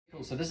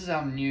So this is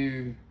our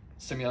new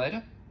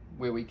simulator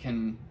where we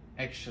can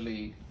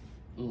actually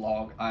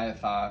log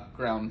IFR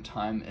ground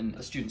time in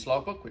a student's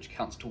logbook, which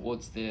counts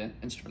towards their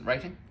instrument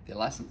rating, their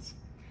license.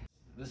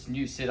 This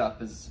new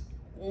setup is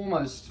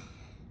almost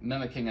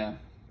mimicking a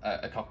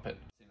cockpit.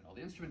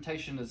 The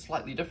instrumentation is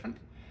slightly different,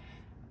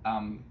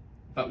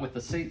 but with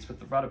the seats, with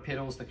the rudder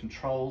pedals, the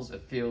controls,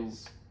 it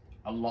feels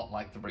a lot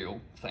like the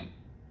real thing,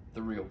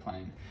 the real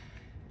plane.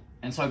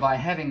 And so by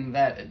having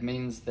that, it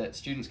means that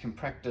students can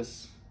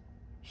practice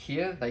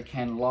here. They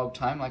can log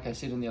time, like I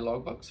said, in their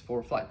logbooks for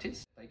a flight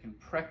test. They can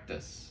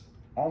practice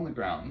on the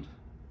ground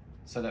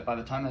so that by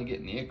the time they get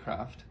in the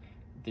aircraft,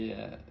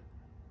 they're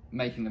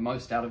making the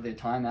most out of their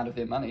time, out of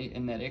their money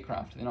in that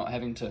aircraft. They're not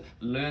having to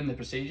learn the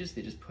procedures,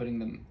 they're just putting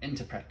them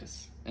into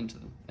practice in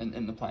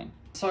the plane.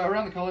 So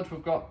around the college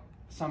we've got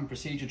some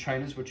procedure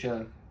trainers which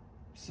are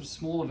sort of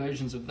smaller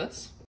versions of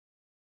this.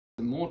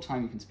 The more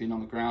time you can spend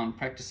on the ground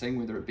practicing,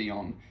 whether it be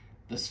on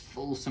this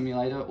full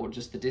simulator or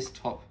just the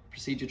desktop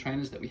procedure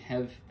trainers that we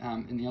have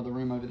in the other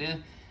room over there,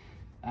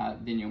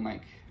 then you'll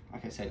make,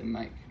 like I say,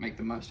 make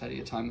the most out of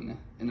your time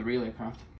in the real aircraft.